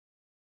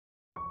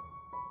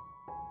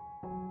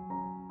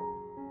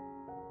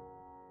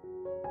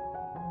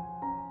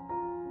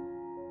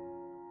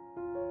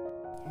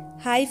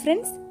Hi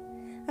friends,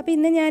 അപ്പോൾ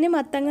ഇന്ന് ഞാൻ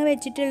മത്തങ്ങ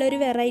വെച്ചിട്ടുള്ളൊരു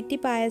വെറൈറ്റി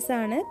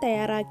പായസമാണ്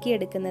തയ്യാറാക്കി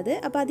എടുക്കുന്നത്.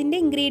 അപ്പോൾ അതിൻ്റെ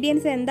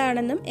ഇൻഗ്രീഡിയൻസ്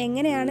എന്താണെന്നും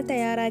എങ്ങനെയാണ്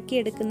തയ്യാറാക്കി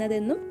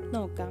എടുക്കുന്നതെന്നും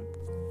നോക്കാം.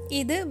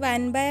 ഇത്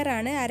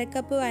വൻപയറാണ്.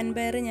 അരക്കപ്പ്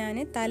വൻപയർ ഞാൻ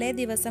തലേ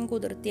ദിവസം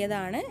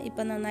കുതിർത്തിയതാണ്.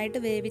 ഇപ്പം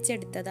നന്നായിട്ട്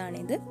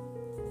വേവിച്ചെടുത്തതാണിത്.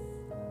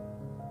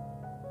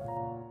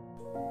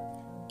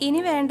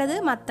 ഇനി വേണ്ടത്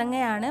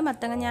മത്തങ്ങയാണ്.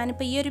 മത്തങ്ങ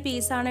ഞാനിപ്പോൾ ഈ ഒരു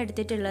പീസാണ്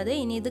എടുത്തിട്ടുള്ളത്.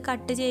 ഇനി ഇത്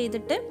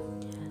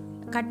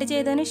കട്ട്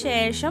ചെയ്തതിന്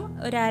ശേഷം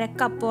ഒരു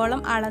അരക്കപ്പോളം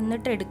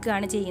അളന്നിട്ട്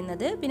എടുക്കുകയാണ്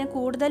ചെയ്യുന്നത്. പിന്നെ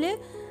കൂടുതൽ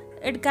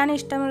എടുക്കാൻ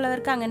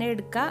ഇഷ്ടമുള്ളവർക്ക് അങ്ങനെ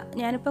എടുക്കുക.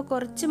 ഞാനിപ്പോൾ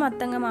കുറച്ച്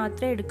മത്തങ്ങ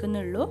മാത്രമേ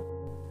എടുക്കുന്നുള്ളൂ.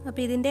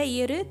 അപ്പോൾ ഇതിൻ്റെ ഈ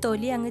ഒരു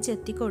തൊലി അങ്ങ്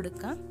ചെത്തി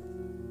കൊടുക്കാം.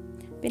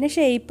 പിന്നെ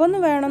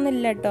ഷേപ്പൊന്നും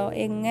വേണമെന്നില്ല കേട്ടോ.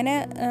 എങ്ങനെ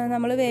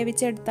നമ്മൾ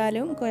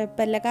വേവിച്ചെടുത്താലും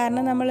കുഴപ്പമില്ല.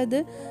 കാരണം നമ്മളിത്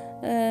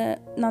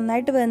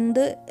നന്നായിട്ട്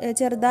വെന്ത്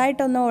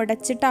ചെറുതായിട്ടൊന്ന്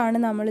ഉടച്ചിട്ടാണ്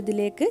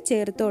നമ്മളിതിലേക്ക്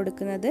ചേർത്ത്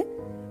കൊടുക്കുന്നത്,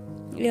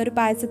 ഈ ഒരു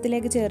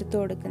പായസത്തിലേക്ക് ചേർത്ത്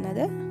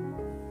കൊടുക്കുന്നത്.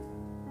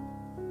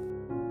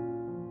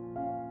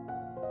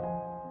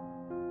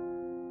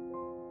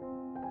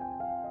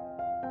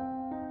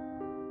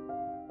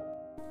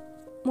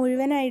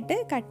 മുഴുവനായിട്ട്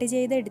കട്ട്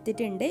ചെയ്ത്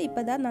എടുത്തിട്ടുണ്ട്.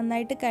 ഇപ്പോൾ ഇതാ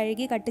നന്നായിട്ട്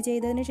കഴുകി, കട്ട്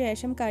ചെയ്തതിന്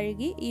ശേഷം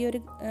കഴുകി ഈ ഒരു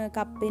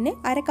കപ്പിന്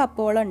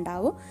അരക്കപ്പോളം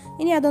ഉണ്ടാവും.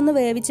 ഇനി അതൊന്ന്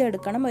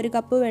വേവിച്ചെടുക്കണം. ഒരു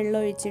കപ്പ് വെള്ളം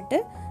ഒഴിച്ചിട്ട്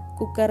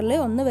കുക്കറിൽ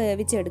ഒന്ന്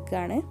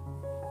വേവിച്ചെടുക്കുകയാണ്.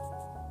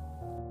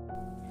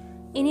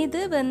 ഇനി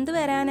ഇത് വെന്ത്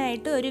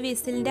വരാനായിട്ട് ഒരു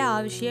വിസിലിൻ്റെ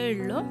ആവശ്യമേ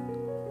ഉള്ളൂ.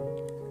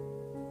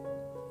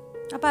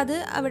 അപ്പോൾ അത്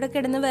അവിടെ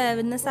കിടന്ന്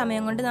വേവുന്ന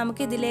സമയം കൊണ്ട്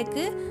നമുക്ക്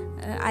ഇതിലേക്ക്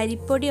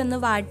അരിപ്പൊടി ഒന്ന്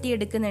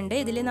വാട്ടിയെടുക്കുന്നുണ്ട്.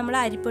 ഇതിൽ നമ്മൾ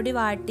അരിപ്പൊടി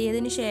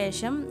വാട്ടിയതിന്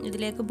ശേഷം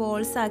ഇതിലേക്ക്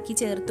ബോൾസ് ആക്കി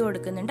ചേർത്ത്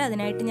കൊടുക്കുന്നുണ്ട്.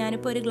 അതിനായിട്ട്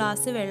ഞാനിപ്പോൾ ഒരു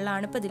ഗ്ലാസ്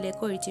വെള്ളമാണ് ഇപ്പോൾ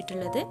ഇതിലേക്ക്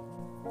ഒഴിച്ചിട്ടുള്ളത്.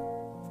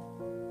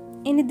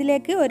 ഇനി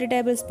ഇതിലേക്ക് 1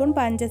 ടേബിൾ സ്പൂൺ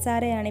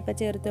പഞ്ചസാരയാണ് ഇപ്പോൾ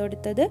ചേർത്ത്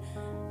കൊടുത്തത്.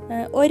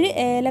 1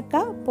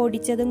 ഏലക്ക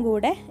പൊടിച്ചതും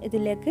കൂടെ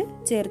ഇതിലേക്ക്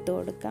ചേർത്ത്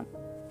കൊടുക്കാം.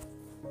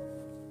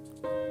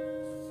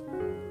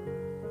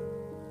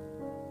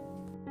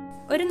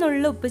 ഒരു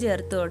നുള്ളു ഉപ്പ്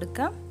ചേർത്ത്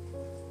കൊടുക്കാം.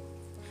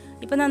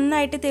 ഇപ്പോൾ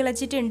നന്നായിട്ട്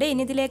തിളച്ചിട്ടുണ്ട്.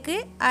 ഇനി ഇതിലേക്ക്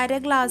 1/2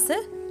 ഗ്ലാസ്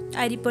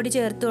അരിപ്പൊടി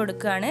ചേർത്ത്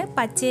കൊടുക്കുകയാണ്.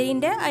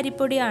 പച്ചരിൻ്റെ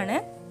അരിപ്പൊടിയാണ്,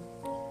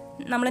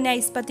 നമ്മൾ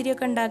നൈസ്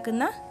പത്തിരിയൊക്കെ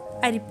ഉണ്ടാക്കുന്ന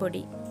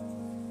അരിപ്പൊടി.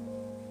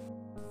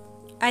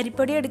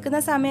 അരിപ്പൊടി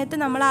എടുക്കുന്ന സമയത്ത്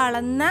നമ്മൾ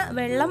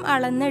വെള്ളം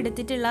അളന്ന്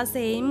എടുത്തിട്ടുള്ള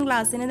സെയിം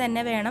ഗ്ലാസ്സിന്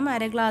തന്നെ വേണം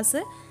 1/2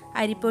 ഗ്ലാസ്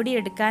അരിപ്പൊടി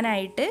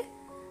എടുക്കാനായിട്ട്.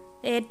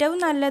 ഏറ്റവും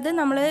നല്ലത്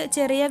നമ്മൾ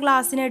ചെറിയ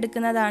ഗ്ലാസ്സിന്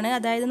എടുക്കുന്നതാണ്.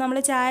 അതായത് നമ്മൾ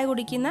ചായ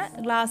കുടിക്കുന്ന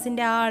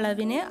ഗ്ലാസിൻ്റെ ആ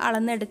അളവിന്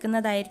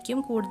അളന്നെടുക്കുന്നതായിരിക്കും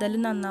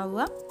കൂടുതലും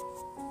നന്നാവുക.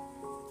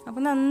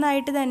 അപ്പോൾ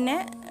നന്നായിട്ട് തന്നെ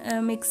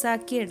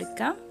മിക്സാക്കി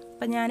എടുക്കാം.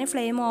 അപ്പോൾ ഞാൻ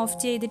ഫ്ലെയിം ഓഫ്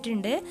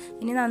ചെയ്തിട്ടുണ്ട്.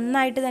 ഇനി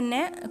നന്നായിട്ട്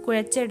തന്നെ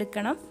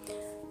കുഴച്ചെടുക്കണം.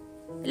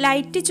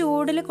 ലൈറ്റ്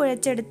ചൂടിൽ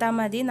കുഴച്ചെടുത്താൽ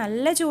മതി.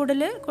 നല്ല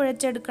ചൂടിൽ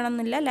കുഴച്ചെടുക്കണം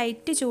എന്നില്ല.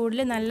 ലൈറ്റ്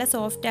ചൂടിൽ നല്ല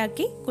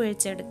സോഫ്റ്റാക്കി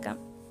കുഴച്ചെടുക്കാം.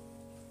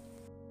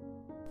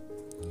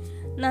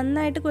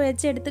 നന്നായിട്ട്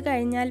കുഴച്ചെടുത്ത്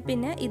കഴിഞ്ഞാൽ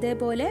പിന്നെ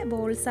ഇതേപോലെ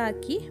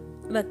ബോൾസാക്കി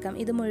വെക്കാം.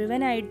 ഇത്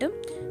മുഴുവനായിട്ടും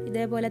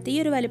ഇതേപോലത്തെ ഈ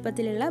ഒരു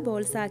വലുപ്പത്തിലുള്ള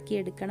ബോൾസാക്കി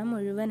എടുക്കണം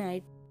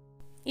മുഴുവനായിട്ട്.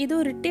 ഇത്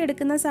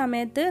ഉരുട്ടിയെടുക്കുന്ന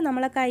സമയത്ത്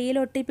നമ്മളെ കയ്യിൽ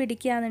ഒട്ടി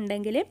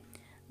പിടിക്കുകയാണെന്നുണ്ടെങ്കിൽ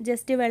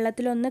ജസ്റ്റ്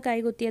വെള്ളത്തിലൊന്ന് കൈ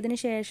കുത്തിയതിന്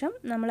ശേഷം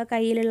നമ്മളെ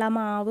കയ്യിലുള്ള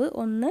മാവ്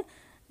ഒന്ന്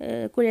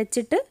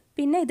കുഴച്ചിട്ട്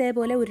പിന്നെ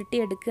ഇതേപോലെ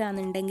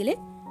ഉരുട്ടിയെടുക്കുകയാണെന്നുണ്ടെങ്കിൽ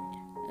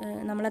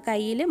നമ്മളെ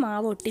കയ്യിൽ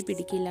മാവ് ഒട്ടി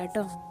പിടിക്കില്ല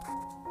കേട്ടോ.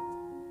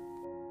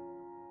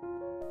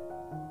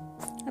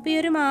 അപ്പോൾ ഈ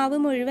ഒരു മാവ്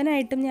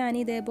മുഴുവനായിട്ടും ഞാൻ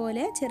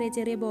ഇതേപോലെ ചെറിയ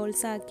ചെറിയ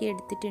ബോൾസ് ആക്കി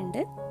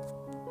എടുത്തിട്ടുണ്ട്.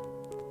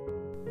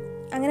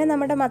 അങ്ങനെ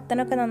നമ്മുടെ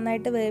മത്തനൊക്കെ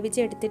നന്നായിട്ട്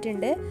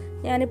വേവിച്ചെടുത്തിട്ടുണ്ട്.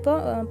 ഞാനിപ്പോൾ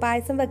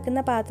പായസം വെക്കുന്ന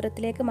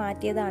പാത്രത്തിലേക്ക്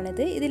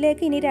മാറ്റിയതാണിത്.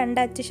 ഇതിലേക്ക് ഇനി 2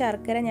 അച്ച്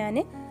ശർക്കര ഞാൻ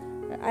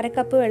 1/2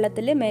 കപ്പ്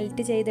വെള്ളത്തിൽ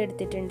മെൽറ്റ്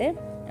ചെയ്തെടുത്തിട്ടുണ്ട്.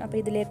 അപ്പോൾ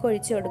ഇതിലേക്ക്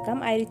ഒഴിച്ചു കൊടുക്കാം.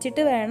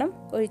 അരിച്ചിട്ട് വേണം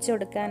ഒഴിച്ചു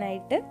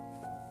കൊടുക്കാനായിട്ട്.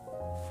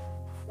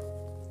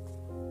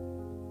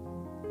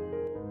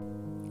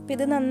 അപ്പോൾ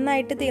ഇത്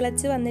നന്നായിട്ട്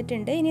തിളച്ച്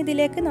വന്നിട്ടുണ്ട്. ഇനി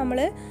ഇതിലേക്ക്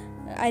നമ്മൾ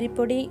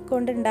അരിപ്പൊടി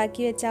കൊണ്ട്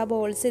ഉണ്ടാക്കി വെച്ച ആ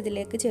ബോൾസ്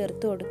ഇതിലേക്ക്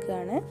ചേർത്ത്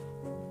കൊടുക്കുകയാണ്.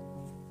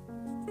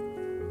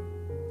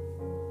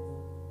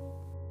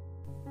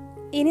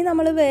 ഇനി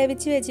നമ്മൾ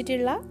വേവിച്ച്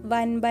വെച്ചിട്ടുള്ള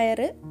വൻപയർ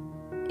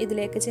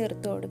ഇതിലേക്ക്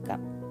ചേർത്ത് കൊടുക്കാം.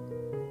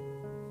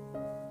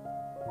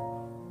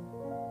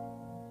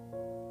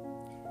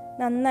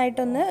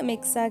 നന്നായിട്ടൊന്ന്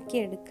മിക്സാക്കി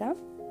എടുക്കാം.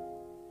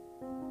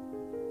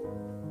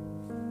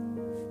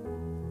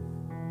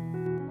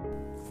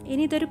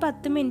 ഇനി ഇതൊരു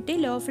 10 മിനിറ്റ്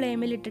ലോ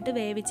ഫ്ലെയിമിൽ ഇട്ടിട്ട്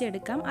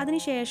വേവിച്ചെടുക്കാം.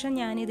 അതിനുശേഷം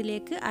ഞാൻ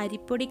ഇതിലേക്ക്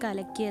അരിപ്പൊടി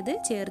കലക്കിയത്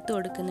ചേർത്ത്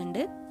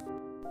കൊടുക്കുന്നുണ്ട്.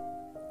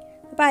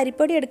 അപ്പോൾ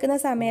അരിപ്പൊടി എടുക്കുന്ന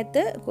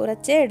സമയത്ത്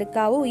കുറച്ചേ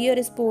എടുക്കാവൂ. ഈ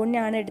ഒരു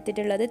സ്പൂണിനാണ്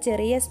എടുത്തിട്ടുള്ളത്.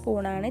 ചെറിയ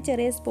സ്പൂണാണ്.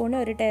 ചെറിയ സ്പൂണ്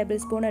 1 ടേബിൾ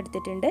സ്പൂൺ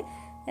എടുത്തിട്ടുണ്ട്.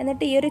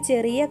 എന്നിട്ട് ഈ ഒരു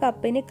ചെറിയ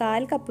കപ്പിന്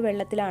 1/4 കപ്പ്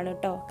വെള്ളത്തിലാണ്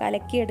കേട്ടോ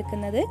കലക്കി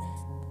എടുക്കുന്നത്.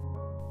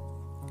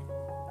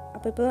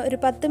 അപ്പോൾ ഇപ്പോൾ ഒരു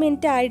 10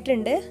 മിനിറ്റ്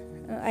ആയിട്ടുണ്ട്.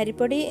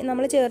 അരിപ്പൊടി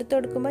നമ്മൾ ചേർത്ത്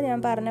കൊടുക്കുമ്പോൾ ഞാൻ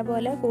പറഞ്ഞ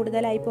പോലെ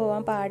കൂടുതലായി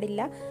പോകാൻ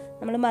പാടില്ല.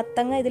 നമ്മൾ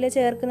മത്തങ്ങ ഇതിൽ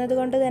ചേർക്കുന്നത്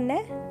കൊണ്ട് തന്നെ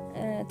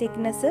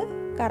തിക്നെസ്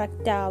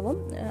കറക്റ്റ് ആവും.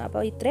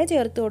 അപ്പോൾ ഇത്രേ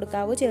ചേർത്ത്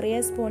കൊടുക്കാവൂ.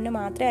 ചെറിയ സ്പൂണിന്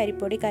മാത്രമേ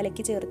അരിപ്പൊടി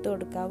കലക്കി ചേർത്ത്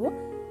കൊടുക്കാവൂ.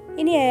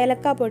 ഇനി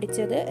ഏലക്ക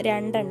പൊടിച്ചത്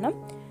 2 എണ്ണം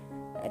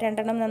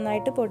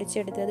നന്നായിട്ട്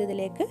പൊടിച്ചെടുത്തത്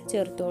ഇതിലേക്ക്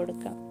ചേർത്ത്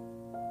കൊടുക്കാം.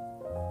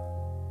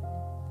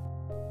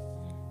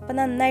 അപ്പോൾ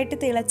നന്നായിട്ട്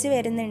തിളച്ച്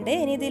വരുന്നുണ്ട്.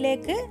 ഇനി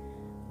ഇതിലേക്ക്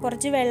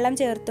കുറച്ച് വെള്ളം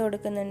ചേർത്ത്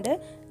കൊടുക്കുന്നുണ്ട്.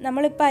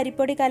 നമ്മളിപ്പോൾ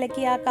അരിപ്പൊടി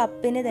കലക്കി ആ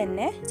കപ്പിന്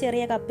തന്നെ,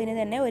 ചെറിയ കപ്പിന്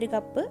തന്നെ 1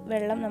 കപ്പ്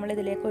വെള്ളം നമ്മൾ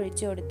ഇതിലേക്ക്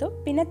ഒഴിച്ചു കൊടുത്തു.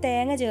 പിന്നെ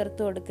തേങ്ങ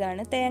ചേർത്ത്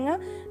കൊടുക്കുകയാണ്. തേങ്ങ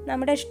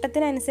നമ്മുടെ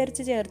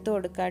ഇഷ്ടത്തിനനുസരിച്ച് ചേർത്ത്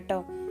കൊടുക്കുക കേട്ടോ.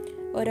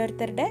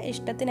 ഓരോരുത്തരുടെ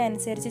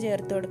ഇഷ്ടത്തിനനുസരിച്ച്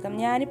ചേർത്ത് കൊടുക്കാം.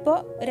 ഞാനിപ്പോൾ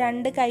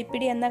 2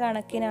 കൈപ്പിടി എന്ന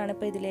കണക്കിനാണ്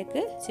ഇപ്പോൾ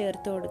ഇതിലേക്ക്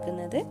ചേർത്ത്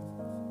കൊടുക്കുന്നത്.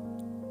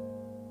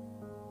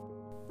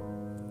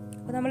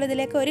 അപ്പോൾ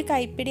നമ്മളിതിലേക്ക് 1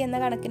 കൈപ്പിടി എന്ന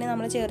കണക്കിന്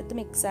നമ്മൾ ചേർത്ത്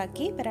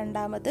മിക്സാക്കി ഇപ്പോൾ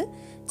രണ്ടാമത്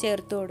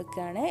ചേർത്ത്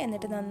കൊടുക്കുകയാണ്.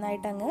 എന്നിട്ട്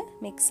നന്നായിട്ട് അങ്ങ്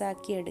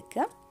മിക്സാക്കി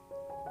എടുക്കുക.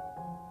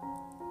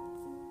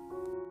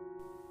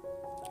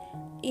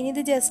 ഇനി ഇത്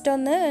ജസ്റ്റ്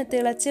ഒന്ന്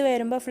തിളച്ച്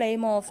വരുമ്പോൾ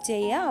ഫ്ലെയിം ഓഫ്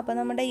ചെയ്യുക. അപ്പോൾ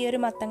നമ്മുടെ ഈ ഒരു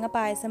മത്തങ്ങ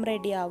പായസം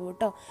റെഡി ആവും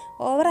കേട്ടോ.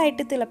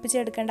 ഓവറായിട്ട്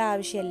തിളപ്പിച്ചെടുക്കേണ്ട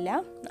ആവശ്യമില്ല.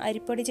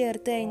 അരിപ്പൊടി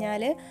ചേർത്ത്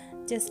കഴിഞ്ഞാൽ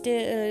ജസ്റ്റ്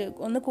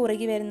ഒന്ന്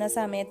കുറുകി വരുന്ന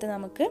സമയത്ത്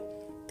നമുക്ക്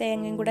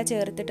തേങ്ങയും കൂടെ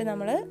ചേർത്തിട്ട്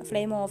നമ്മൾ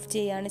ഫ്ലെയിം ഓഫ്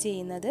ചെയ്യുകയാണ്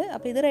ചെയ്യുന്നത്.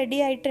 അപ്പോൾ ഇത് റെഡി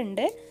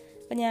ആയിട്ടുണ്ട്.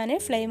 അപ്പോൾ ഞാൻ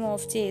ഫ്ലെയിം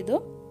ഓഫ് ചെയ്തു.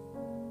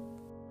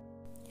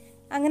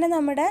 അങ്ങനെ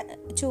നമ്മുടെ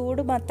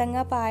ചൂട്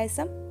മത്തങ്ങ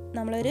പായസം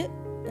നമ്മളൊരു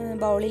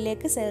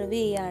ബൗളിലേക്ക് സെർവ്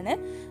ചെയ്യുകയാണ്.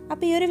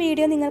 അപ്പോൾ ഈ ഒരു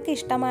വീഡിയോ നിങ്ങൾക്ക്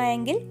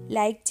ഇഷ്ടമായെങ്കിൽ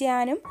ലൈക്ക്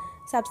ചെയ്യാനും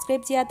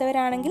സബ്സ്ക്രൈബ്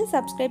ചെയ്യാത്തവരാണെങ്കിൽ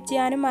സബ്സ്ക്രൈബ്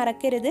ചെയ്യാനും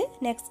മറക്കരുത്.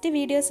 നെക്സ്റ്റ്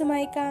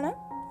വീഡിയോസുമായി കാണാം.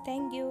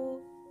 Thank you.